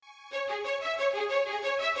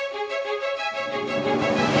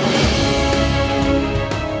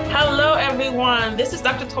Hello, everyone. This is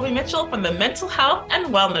Dr. Toby Mitchell from the Mental Health and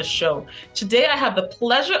Wellness Show. Today, I have the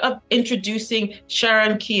pleasure of introducing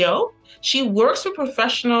Sharron Keogh. She works with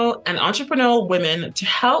professional and entrepreneurial women to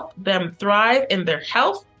help them thrive in their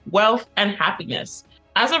health, wealth, and happiness.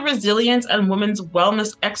 As a resilience and women's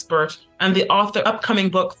wellness expert and the author of the upcoming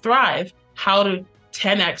book, Thrive, How to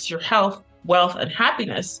 10X Your Health, Wealth, and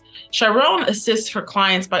Happiness, Sharron assists her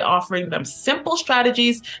clients by offering them simple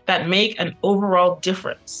strategies that make an overall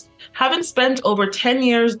difference. Having spent over 10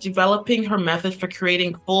 years developing her method for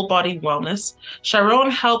creating full-body wellness,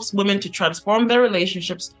 Sharron helps women to transform their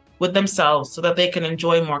relationships with themselves so that they can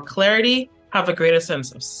enjoy more clarity, have a greater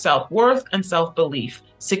sense of self-worth and self-belief,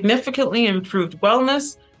 significantly improved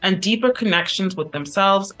wellness, and deeper connections with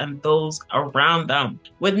themselves and those around them.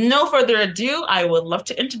 With no further ado, I would love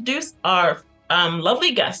to introduce our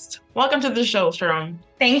lovely guest. Welcome to the show, Sharron.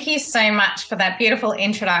 Thank you so much for that beautiful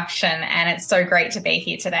introduction, and it's so great to be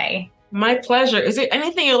here today. My pleasure. Is there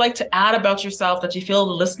anything you'd like to add about yourself that you feel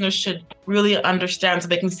the listeners should really understand so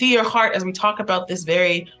they can see your heart as we talk about this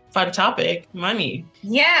very fun topic, money?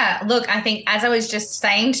 Yeah, look, I think as I was just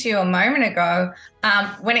saying to you a moment ago,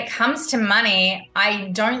 when it comes to money, I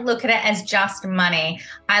don't look at it as just money.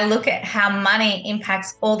 I look at how money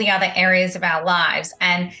impacts all the other areas of our lives.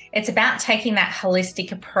 And it's about taking that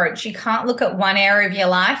holistic approach. You can't look at one area of your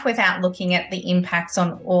life without looking at the impacts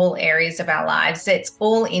on all areas of our lives. It's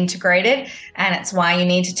all integrated, and it's why you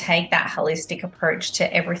need to take that holistic approach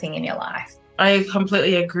to everything in your life. I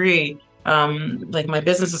completely agree. Like my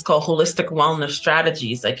business is called Holistic Wellness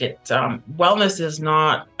Strategies. Wellness is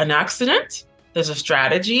not an accident. There's a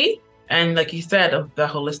strategy. And like you said, the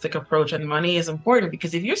holistic approach, and money is important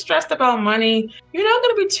because if you're stressed about money, you're not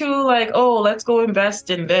going to be too like, oh, let's go invest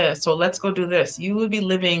in this or let's go do this. You will be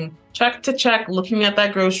living check to check, looking at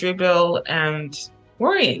that grocery bill and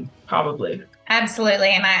worrying probably.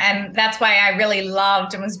 Absolutely. And that's why I really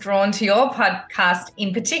loved and was drawn to your podcast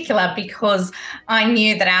in particular, because I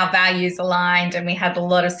knew that our values aligned and we had a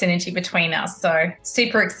lot of synergy between us. So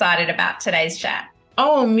super excited about today's chat.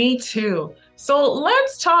 Oh, me too. So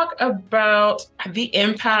let's talk about the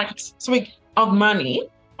impact of money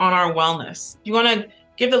on our wellness. You want to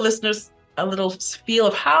give the listeners a little feel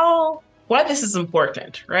of why this is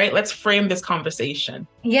important, right? Let's frame this conversation.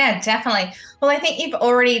 Yeah, definitely. Well, I think you've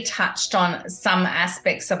already touched on some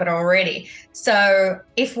aspects of it already. So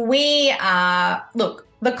if we look,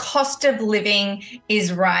 the cost of living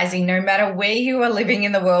is rising no matter where you are living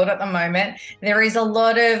in the world at the moment. There is a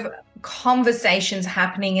lot of conversations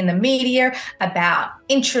happening in the media about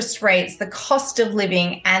interest rates, the cost of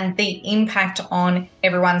living, and the impact on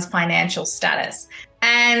everyone's financial status.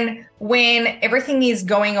 And when everything is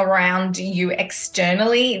going around you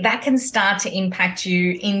externally, that can start to impact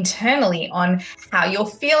you internally on how you're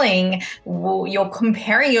feeling. You're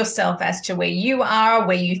comparing yourself as to where you are,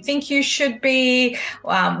 where you think you should be,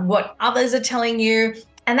 what others are telling you.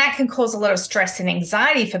 And that can cause a lot of stress and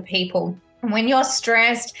anxiety for people. When you're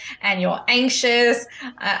stressed and you're anxious,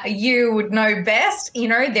 you would know best. You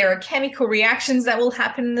know, there are chemical reactions that will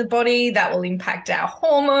happen in the body that will impact our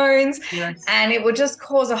hormones. Yes. And it will just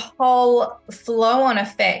cause a whole flow-on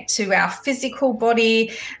effect to our physical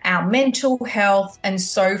body, our mental health, and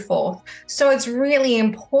so forth. So it's really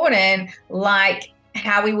important, like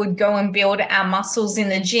how we would go and build our muscles in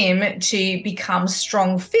the gym to become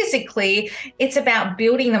strong physically. It's about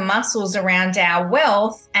building the muscles around our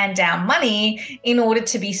wealth and our money in order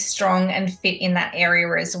to be strong and fit in that area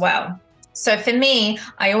as well. So for me,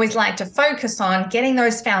 I always like to focus on getting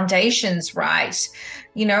those foundations right.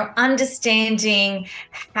 You know, understanding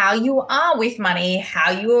how you are with money,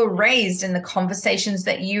 how you were raised, and the conversations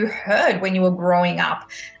that you heard when you were growing up,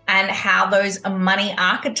 and how those money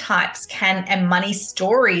archetypes and money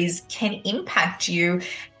stories can impact you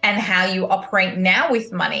and how you operate now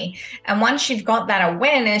with money. And once you've got that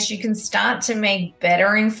awareness, you can start to make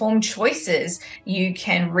better informed choices. You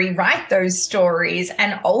can rewrite those stories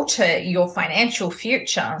and alter your financial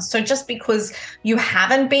future. So just because you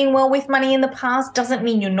haven't been well with money in the past doesn't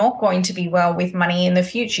mean you're not going to be well with money in the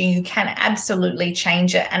future. You can absolutely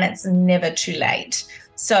change it, and it's never too late.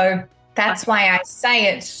 So that's why I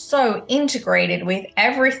say it's so integrated with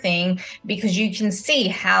everything, because you can see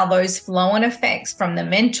how those flow-on effects from the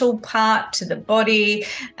mental part to the body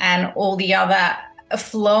and all the other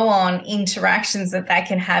flow-on interactions that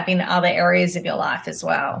can have in other areas of your life as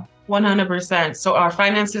well. 100%. So our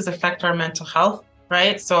finances affect our mental health,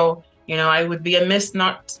 right? So, you know, I would be amiss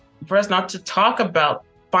for us not to talk about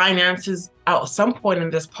finances at some point in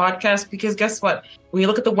this podcast, because guess what? When you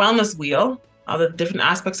look at the wellness wheel, all the different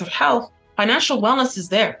aspects of health, financial wellness is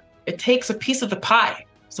there. it takes a piece of the pie.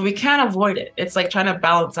 So we can't avoid it. It's like trying to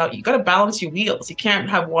balance out. You got to balance your wheels. You can't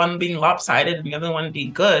have one being lopsided and the other one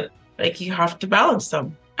being good. Like you have to balance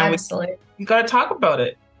them. And Absolutely. you got to talk about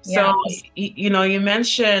it. So, Yes. you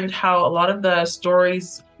mentioned how a lot of the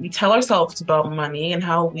stories we tell ourselves about money and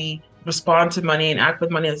how we respond to money and act with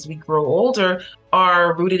money as we grow older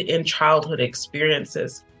are rooted in childhood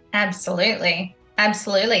experiences. Absolutely.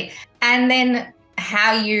 Absolutely. And then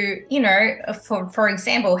how for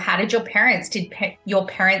example, how did your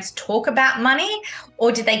parents talk about money,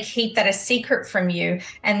 or did they keep that a secret from you?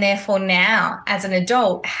 And therefore now as an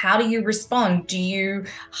adult, how do you respond? Do you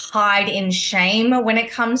hide in shame when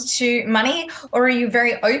it comes to money, or are you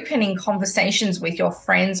very open in conversations with your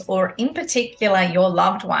friends or in particular your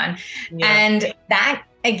loved one? Yeah. And that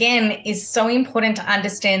again is so important to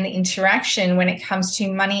understand the interaction when it comes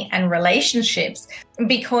to money and relationships,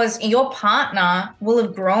 because your partner will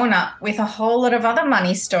have grown up with a whole lot of other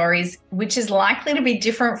money stories, which is likely to be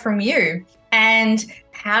different from you. And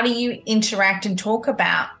how do you interact and talk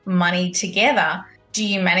about money together? Do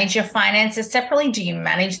you manage your finances separately? Do you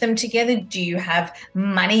manage them together? Do you have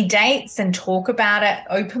money dates and talk about it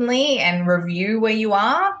openly and review where you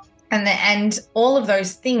are? And all of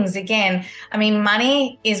those things, again, I mean,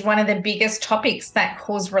 money is one of the biggest topics that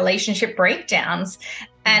cause relationship breakdowns.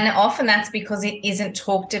 And often that's because it isn't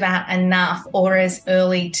talked about enough or as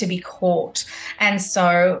early to be caught. And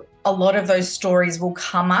so a lot of those stories will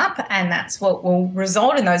come up, and that's what will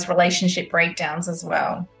result in those relationship breakdowns as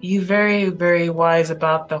well. You're very, very wise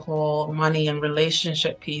about the whole money and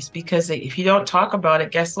relationship piece, because if you don't talk about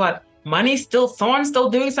it, guess what? Someone's still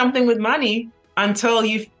doing something with money. Until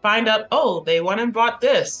you find out, oh, they went and bought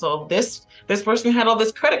this. So this person had all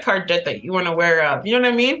this credit card debt that you weren't aware of. You know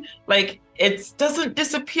what I mean? Like it doesn't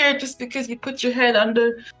disappear just because you put your head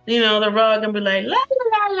under, the rug and be like, la,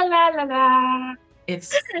 la, la, la, la, la.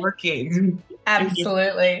 It's working.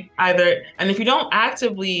 Absolutely. And if you don't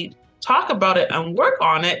actively talk about it and work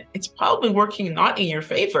on it, it's probably working not in your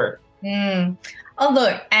favor. Oh,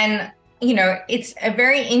 look, and it's a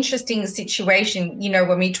very interesting situation,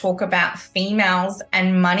 when we talk about females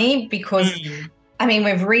and money, because I mean,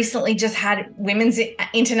 we've recently just had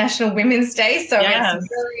International Women's Day. So yes.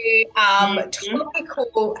 It's very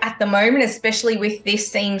topical at the moment, especially with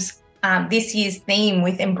this year's theme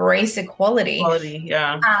with embrace equality. Equality,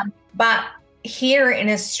 yeah. But here in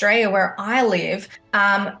Australia, where I live,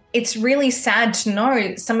 it's really sad to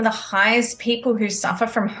know some of the highest people who suffer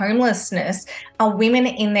from homelessness are women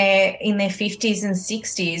in their 50s and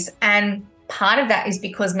 60s. And part of that is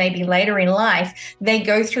because maybe later in life, they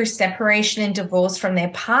go through separation and divorce from their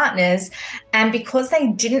partners. And because they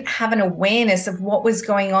didn't have an awareness of what was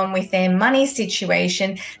going on with their money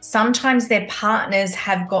situation, sometimes their partners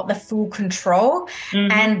have got the full control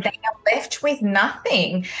and they are left with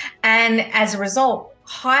nothing. And as a result,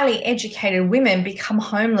 highly educated women become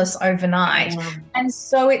homeless overnight. And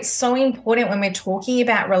so it's so important when we're talking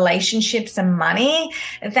about relationships and money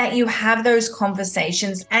that you have those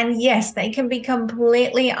conversations. And yes, they can be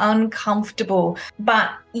completely uncomfortable,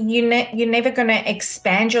 but you're never going to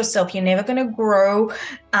expand yourself. You're never going to grow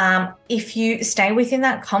if you stay within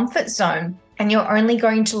that comfort zone. And you're only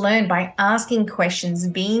going to learn by asking questions,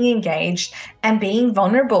 being engaged, and being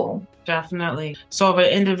vulnerable. Definitely. So if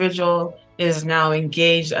an individual is now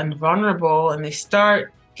engaged and vulnerable and they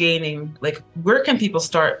start gaining, like, where can people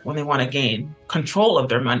start when they want to gain control of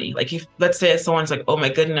their money? Like, if let's say someone's like, oh my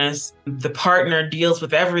goodness, the partner deals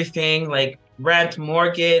with everything, like rent,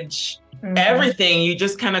 mortgage, everything. You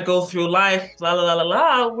just kind of go through life, la la la la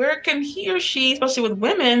la. Where can he or she, especially with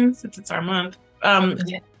women, since it's our month,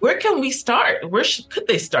 where can we start? Could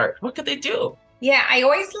they start? What could they do? Yeah, I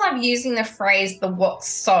always love using the phrase the what's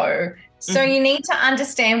so. So you need to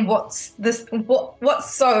understand what's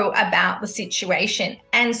so about the situation.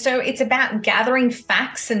 And so it's about gathering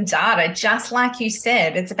facts and data, just like you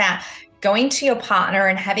said. It's about going to your partner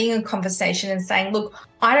and having a conversation and saying, look,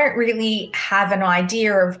 I don't really have an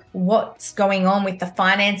idea of what's going on with the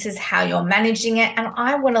finances, how you're managing it, and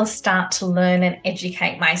I want to start to learn and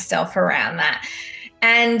educate myself around that.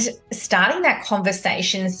 And starting that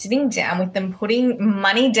conversation, sitting down with them, putting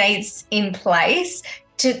money dates in place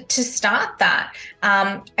to start that,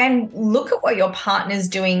 and look at what your partner's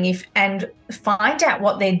doing and find out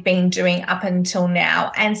what they've been doing up until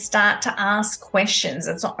now and start to ask questions.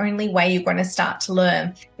 It's the only way you're going to start to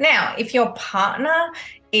learn. Now, if your partner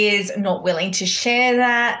is not willing to share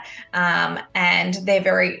that, and they're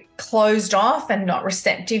very closed off and not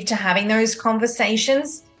receptive to having those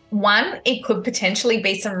conversations, one, it could potentially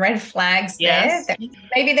be some red flags Yes. there.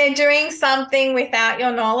 Maybe they're doing something without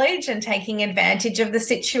your knowledge and taking advantage of the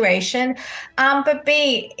situation. But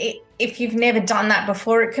B, if you've never done that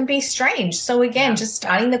before, it can be strange. So again, just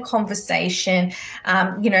starting the conversation,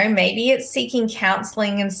 maybe it's seeking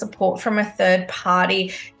counseling and support from a third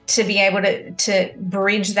party to be able to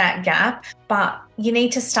bridge that gap. But you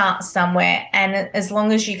need to start somewhere. And as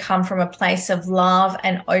long as you come from a place of love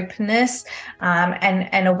and openness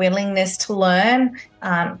and a willingness to learn,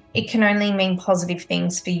 it can only mean positive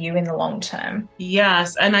things for you in the long term.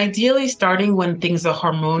 Yes. And ideally starting when things are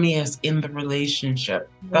harmonious in the relationship.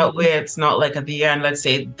 That way it's not like at the end, let's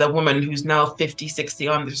say the woman who's now 50, 60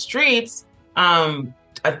 on the streets,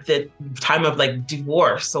 at the time of like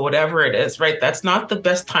divorce or whatever it is, right? That's not the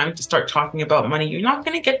best time to start talking about money. You're not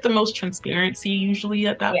going to get the most transparency usually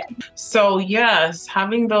at that point. So yes,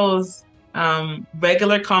 having those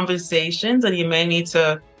regular conversations, and you may need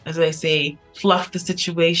to, as I say, fluff the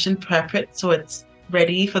situation, prep it so it's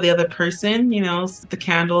ready for the other person, set the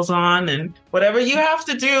candles on and whatever you have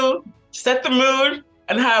to do, set the mood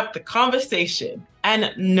and have the conversation.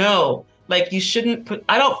 And no, like you shouldn't put,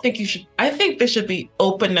 I think there should be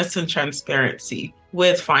openness and transparency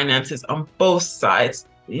with finances on both sides,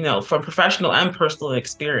 from professional and personal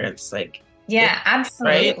experience. Absolutely.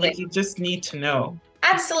 Right? Like you just need to know.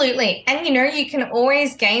 Absolutely. And, you can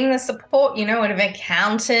always gain the support, of an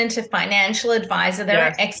accountant, a financial advisor. There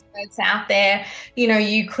are experts out there.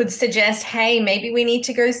 You could suggest, hey, maybe we need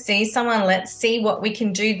to go see someone. Let's see what we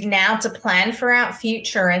can do now to plan for our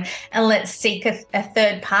future and let's seek a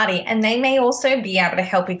third party. And they may also be able to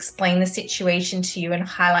help explain the situation to you and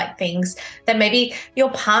highlight things that maybe your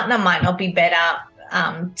partner might not be better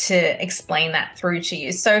to explain that through to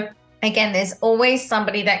you. So again, there's always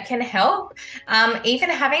somebody that can help. Even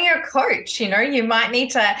having a coach, you might need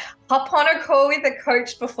to hop on a call with a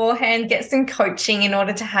coach beforehand, get some coaching in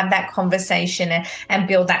order to have that conversation and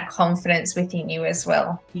build that confidence within you as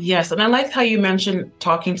well. Yes. And I like how you mentioned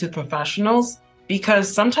talking to professionals,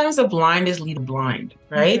 because sometimes the blind is lead the blind,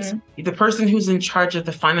 right? Mm-hmm. The person who's in charge of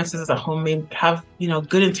the finances at home may have,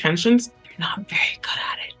 good intentions. They're not very good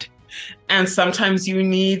at it. And sometimes you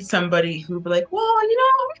need somebody who be like, well,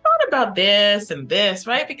 we thought about this and this,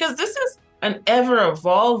 right? Because this is an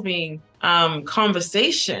ever-evolving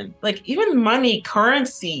conversation. Like even money,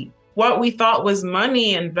 currency, what we thought was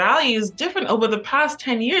money and value is different over the past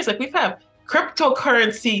 10 years. Like we've had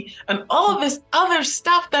cryptocurrency and all of this other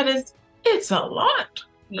stuff it's a lot.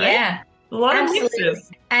 Right? Yeah. A lot of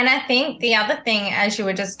mixes. And I think the other thing, as you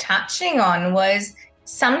were just touching on, was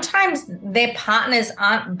sometimes their partners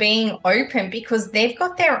aren't being open because they've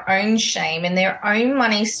got their own shame and their own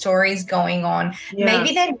money stories going on. Yeah.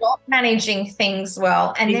 Maybe they're not managing things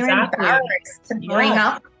well and they're embarrassed to bring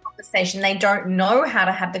up the conversation. They don't know how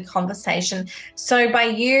to have the conversation. So by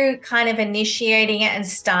you kind of initiating it and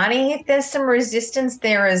starting, if there's some resistance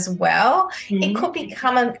there as well, it could be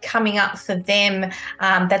coming up for them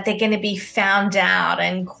that they're going to be found out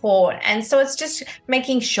and caught. And so it's just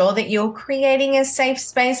making sure that you're creating a safe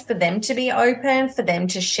space for them to be open, for them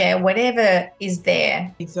to share whatever is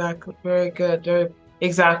there. Exactly. Very good.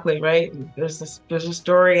 Exactly. Right. There's a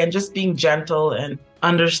story, and just being gentle and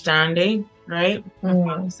understanding, right?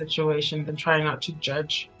 About the situation and trying not to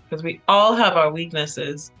judge, because we all have our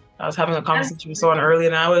weaknesses. I was having a conversation with someone earlier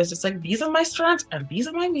and I was just like, these are my strengths and these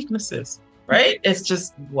are my weaknesses, right? It's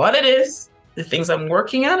just what it is. The things I'm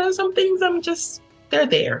working at and some things they're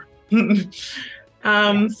there.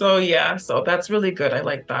 So that's really good. I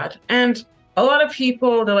like that. And a lot of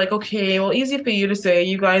people, they're like, okay, well, easy for you to say,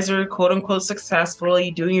 you guys are quote unquote successful,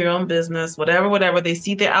 you're doing your own business, whatever. They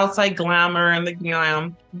see the outside glamour and the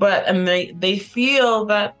glam, and they feel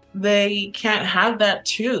that they can't have that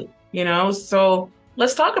too, So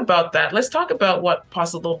let's talk about that. Let's talk about what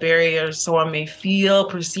possible barriers someone may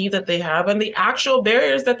perceive that they have, and the actual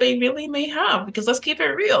barriers that they really may have, because let's keep it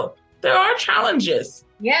real. There are challenges.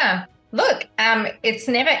 Yeah. Look, it's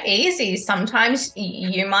never easy. Sometimes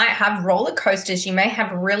you might have roller coasters. You may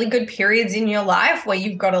have really good periods in your life where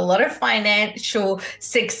you've got a lot of financial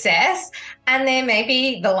success. And there may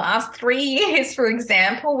be the last 3 years, for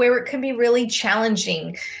example, where it can be really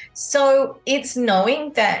challenging. So it's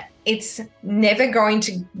knowing that it's never going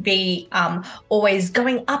to be always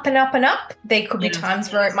going up and up and up. There could be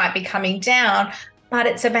times where it might be coming down. but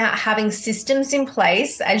it's about having systems in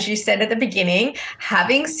place, as you said at the beginning,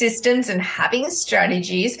 having systems and having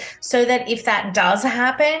strategies so that if that does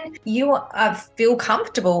happen, you feel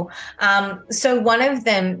comfortable. So one of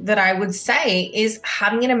them that I would say is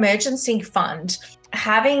having an emergency fund,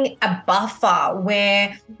 having a buffer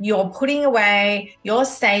where you're putting away, you're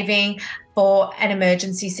saving for an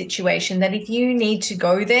emergency situation, that if you need to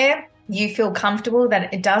go there, you feel comfortable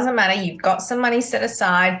that it doesn't matter, you've got some money set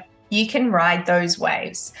aside, you can ride those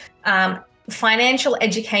waves. Financial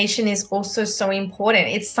education is also so important.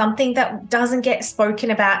 It's something that doesn't get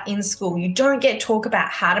spoken about in school. You don't get talk about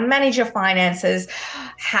how to manage your finances,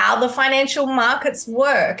 how the financial markets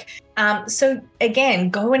work. So again,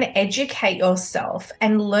 go and educate yourself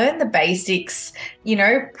and learn the basics,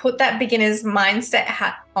 put that beginner's mindset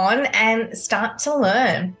hat on and start to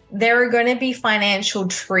learn. There are going to be financial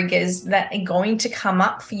triggers that are going to come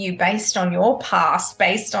up for you based on your past,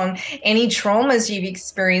 based on any traumas you've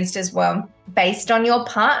experienced as well, based on your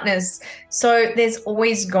partners. So there's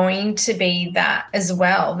always going to be that as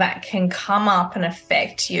well that can come up and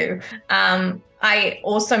affect you. I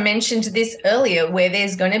also mentioned this earlier, where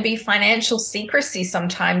there's going to be financial secrecy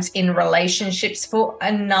sometimes in relationships for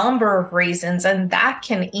a number of reasons, and that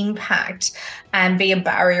can impact and be a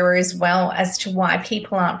barrier as well as to why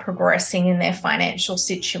people aren't progressing in their financial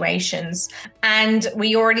situations. And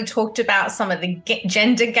we already talked about some of the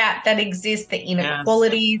gender gap that exists, the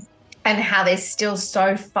inequalities. Yes. And how there's still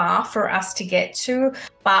so far for us to get to.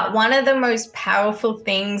 But one of the most powerful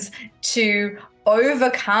things to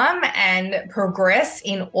overcome and progress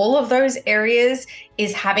in all of those areas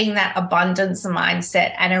is having that abundance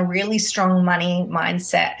mindset and a really strong money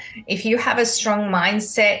mindset. If you have a strong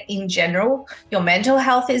mindset in general, your mental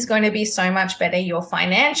health is going to be so much better. Your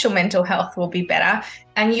financial mental health will be better,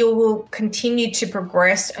 and you will continue to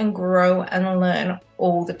progress and grow and learn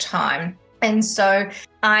all the time. And so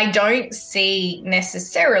I don't see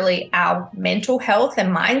necessarily our mental health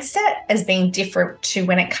and mindset as being different to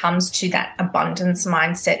when it comes to that abundance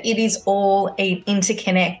mindset. It is all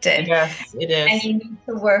interconnected. Yes, it is. And you need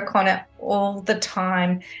to work on it all the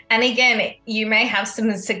time. And again, you may have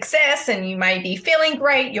some success and you may be feeling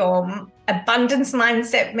great. Your abundance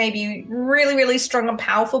mindset may be really, really strong and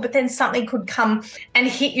powerful, but then something could come and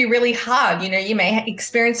hit you really hard. You may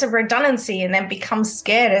experience a redundancy and then become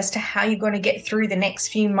scared as to how you're going to get through the next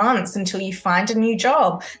few months until you find a new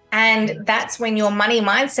job. And that's when your money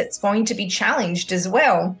mindset's going to be challenged as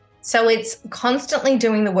well. So it's constantly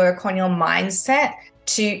doing the work on your mindset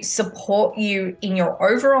to support you in your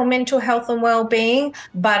overall mental health and well-being,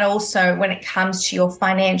 but also when it comes to your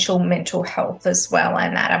financial mental health as well,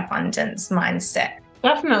 and that abundance mindset.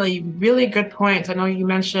 Definitely, really good points. I know you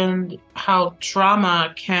mentioned how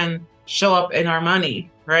trauma can show up in our money,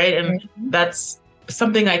 right? And that's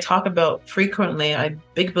something I talk about frequently. I'm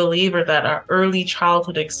a big believer that our early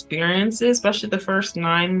childhood experiences, especially the first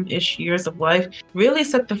 9-ish years of life, really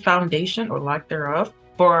set the foundation, or lack thereof,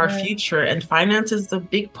 for our future. And finance is a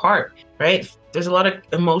big part, right? There's a lot of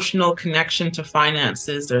emotional connection to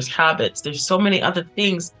finances. There's habits. There's so many other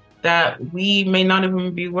things that we may not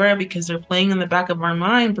even be aware of because they're playing in the back of our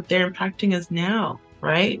mind, but they're impacting us now,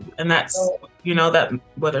 right? And that's, that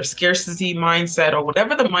whether scarcity mindset or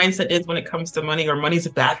whatever the mindset is when it comes to money, or money's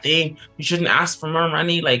a bad thing, you shouldn't ask for more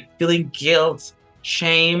money, like feeling guilt,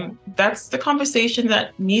 shame. That's the conversation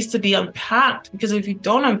that needs to be unpacked, because if you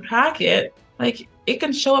don't unpack it, it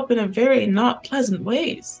can show up in a very not pleasant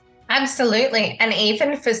ways. Absolutely. And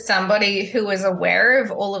even for somebody who is aware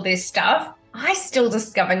of all of this stuff, I still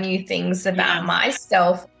discover new things about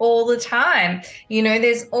myself all the time.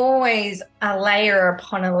 There's always a layer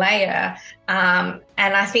upon a layer. And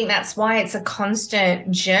I think that's why it's a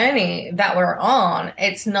constant journey that we're on.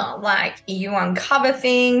 It's not like you uncover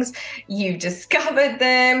things, you've discovered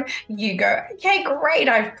them, you go, okay, great,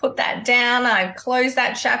 I've put that down, I've closed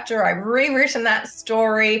that chapter, I've rewritten that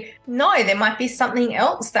story. No, there might be something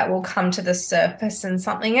else that will come to the surface and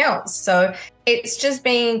something else. So it's just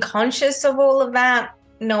being conscious of all of that,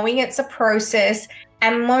 knowing it's a process,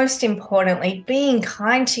 and most importantly, being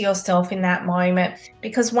kind to yourself in that moment.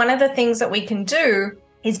 Because one of the things that we can do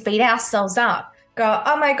is beat ourselves up. Go,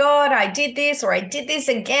 oh my God, I did this, or I did this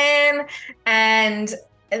again. And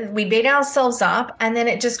we beat ourselves up, and then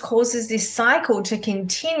it just causes this cycle to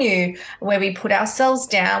continue where we put ourselves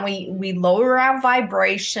down, we lower our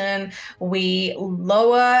vibration, we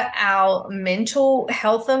lower our mental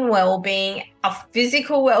health and well-being, our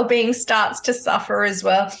physical well-being starts to suffer as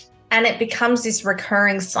well. And it becomes this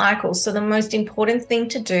recurring cycle. So the most important thing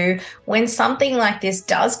to do when something like this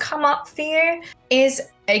does come up for you is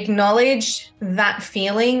acknowledge that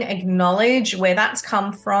feeling, acknowledge where that's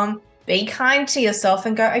come from, be kind to yourself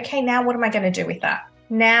and go, okay, now what am I going to do with that?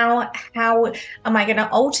 Now, how am I going to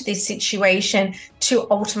alter this situation to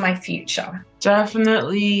alter my future?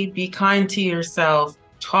 Definitely be kind to yourself.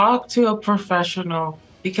 Talk to a professional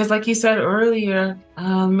because, like you said earlier,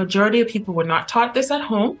 majority of people were not taught this at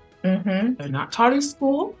home. Mm-hmm. They're not taught in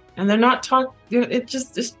school, and they're not taught. It's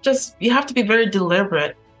just you have to be very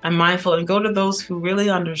deliberate and mindful, and go to those who really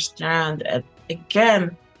understand. And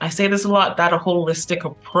again, I say this a lot: that a holistic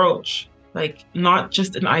approach. Like not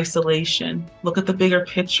just in isolation. Look at the bigger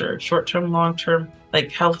picture, short-term, long-term, like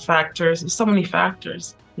health factors. There's so many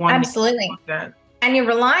factors. Absolutely. And you're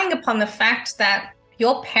relying upon the fact that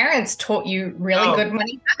your parents taught you really good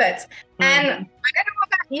money habits. Mm-hmm. And I don't know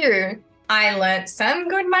about you, I learned some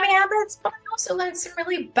good money habits, but I also learned some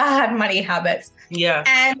really bad money habits. Yeah.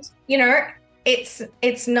 And,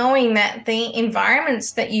 it's knowing that the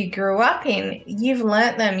environments that you grew up in, you've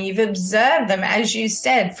learnt them, you've observed them, as you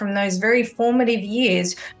said, from those very formative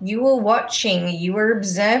years. You were watching, you were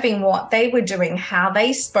observing what they were doing, how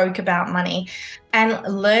they spoke about money, and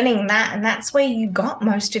learning that. And that's where you got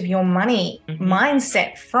most of your money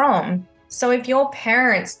mindset from. So if your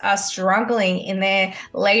parents are struggling in their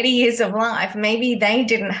later years of life, maybe they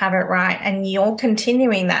didn't have it right and you're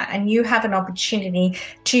continuing that, and you have an opportunity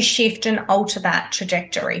to shift and alter that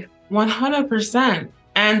trajectory. 100%.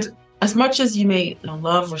 And as much as you may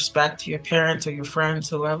love, respect your parents or your friends,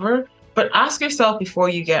 whoever, but ask yourself before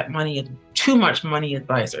you get too much money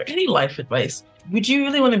advice or any life advice, would you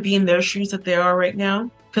really want to be in their shoes that they are right now?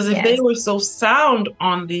 Because if they were so sound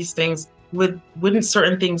on these things, wouldn't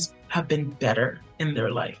certain things have been better in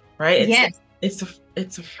their life, right? It's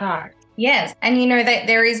a fact. Yes. And that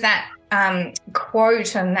there is that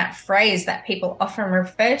quote and that phrase that people often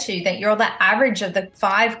refer to, that you're the average of the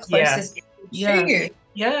 5 closest people to you.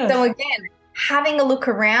 Yeah. So again, having a look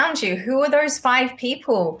around you, who are those 5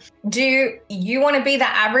 people? Do you want to be the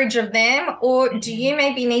average of them, or do you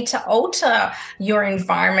maybe need to alter your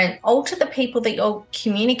environment, alter the people that you're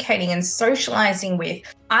communicating and socializing with?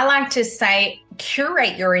 I like to say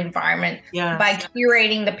curate your environment by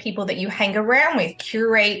curating the people that you hang around with,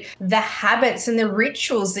 curate the habits and the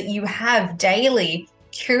rituals that you have daily,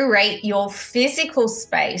 curate your physical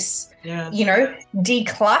space.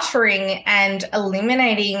 Decluttering and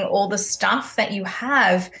eliminating all the stuff that you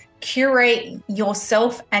have. Curate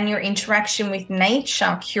yourself and your interaction with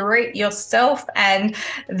nature. Curate yourself and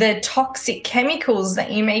the toxic chemicals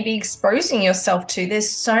that you may be exposing yourself to. There's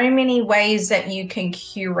so many ways that you can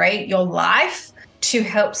curate your life to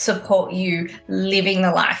help support you living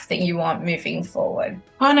the life that you want moving forward.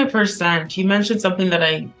 100%. You mentioned something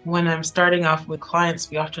that when I'm starting off with clients,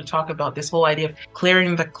 we often talk about this whole idea of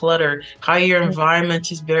clearing the clutter, how your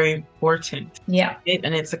environment is very important. Yeah.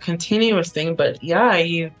 And it's a continuous thing, but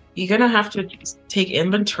you're going to have to take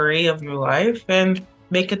inventory of your life and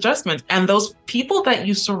make adjustments. And those people that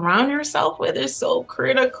you surround yourself with is so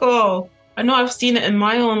critical. I know I've seen it in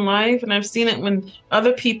my own life, and I've seen it when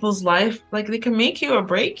other people's life, like they can make you or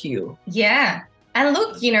break you. Yeah. And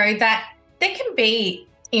look, that there can be,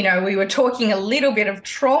 we were talking a little bit of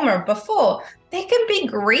trauma before. There can be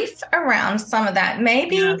grief around some of that.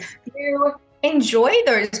 Maybe you enjoy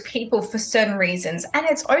those people for certain reasons, and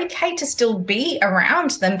it's okay to still be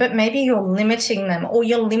around them, but maybe you're limiting them, or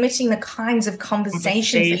you're limiting the kinds of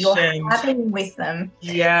conversations that you're having with them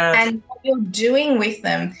and what you're doing with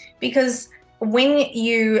them. Because when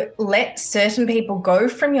you let certain people go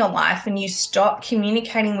from your life and you stop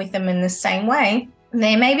communicating with them in the same way,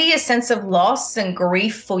 there may be a sense of loss and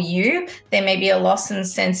grief for you. There may be a loss and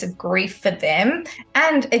sense of grief for them.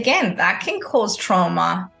 And again, that can cause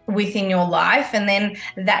trauma within your life, and then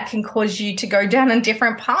that can cause you to go down a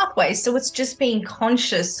different pathway. So it's just being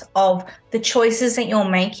conscious of the choices that you're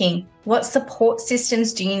making. What support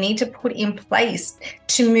systems do you need to put in place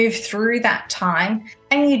to move through that time?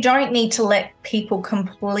 And you don't need to let people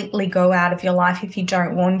completely go out of your life if you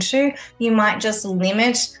don't want to. You might just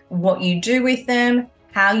limit what you do with them,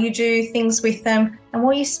 how you do things with them, and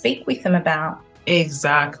what you speak with them about.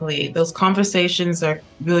 Exactly. Those conversations are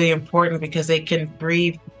really important because they can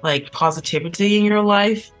breathe like positivity in your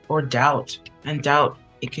life, or doubt. And doubt,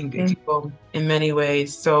 it can go in many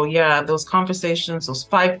ways. So those conversations, those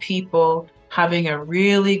 5 people, having a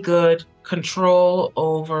really good control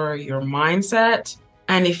over your mindset.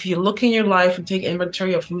 And if you look in your life and take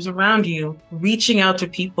inventory of who's around you, reaching out to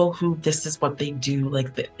people who this is what they do.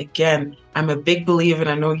 Again, I'm a big believer, and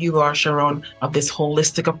I know you are, Sharron, of this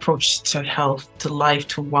holistic approach to health, to life,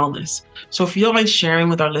 to wellness. So if you don't mind sharing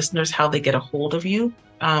with our listeners how they get a hold of you,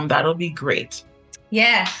 that'll be great.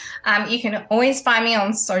 Yeah. You can always find me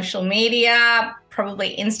on social media.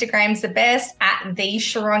 Probably Instagram's the best, at the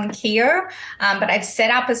Sharron Keogh. But I've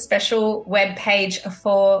set up a special web page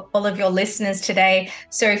for all of your listeners today.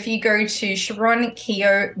 So if you go to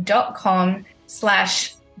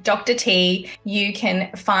sharonkeogh.com/Dr. T, you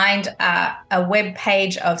can find a web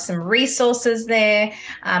page of some resources there.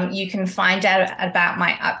 You can find out about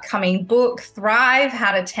my upcoming book, Thrive,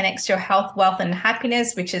 How to 10x Your Health, Wealth, and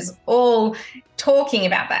Happiness, which is all talking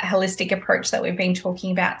about that holistic approach that we've been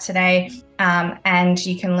talking about today. And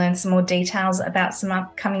you can learn some more details about some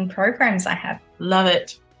upcoming programs I have. Love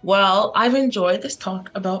it. Well, I've enjoyed this talk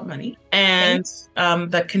about money and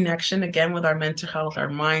the connection again with our mental health, our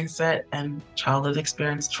mindset, and childhood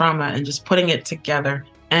experience trauma, and just putting it together.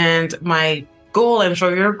 And my goal, I'm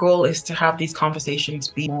sure your goal, is to have these conversations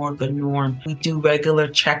be more the norm. We do regular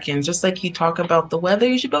check-ins, just like you talk about the weather.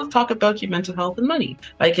 You should both talk about your mental health and money.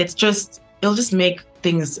 Like it'll just make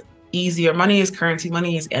things easier. Money is currency,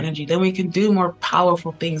 money is energy. Then we can do more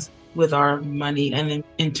powerful things with our money, and then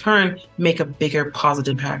in turn make a bigger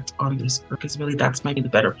positive impact on this, because really that's maybe the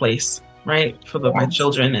better place, right, for my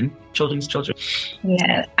children and children's children.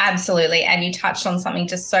 Yeah, absolutely. And you touched on something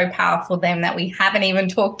just so powerful then that we haven't even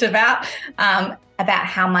talked about how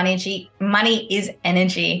money is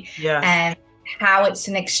energy. Yes. And how it's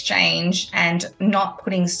an exchange, and not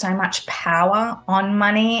putting so much power on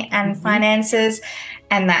money and finances.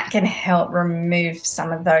 And that can help remove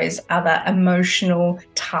some of those other emotional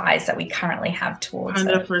ties that we currently have towards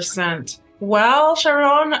 100%. Well,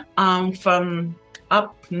 Sharron, from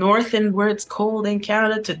up north and where it's cold in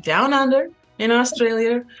Canada to down under in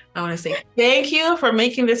Australia, I want to say thank you for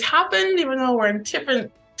making this happen, even though we're in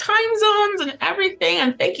different time zones and everything.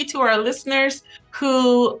 And thank you to our listeners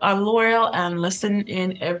who are loyal and listen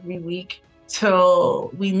in every week. Till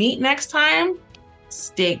we meet next time,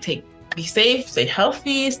 be safe, stay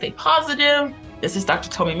healthy, stay positive. This is Dr.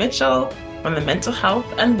 Toby Mitchell from the Mental Health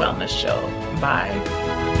and Wellness Show. Bye.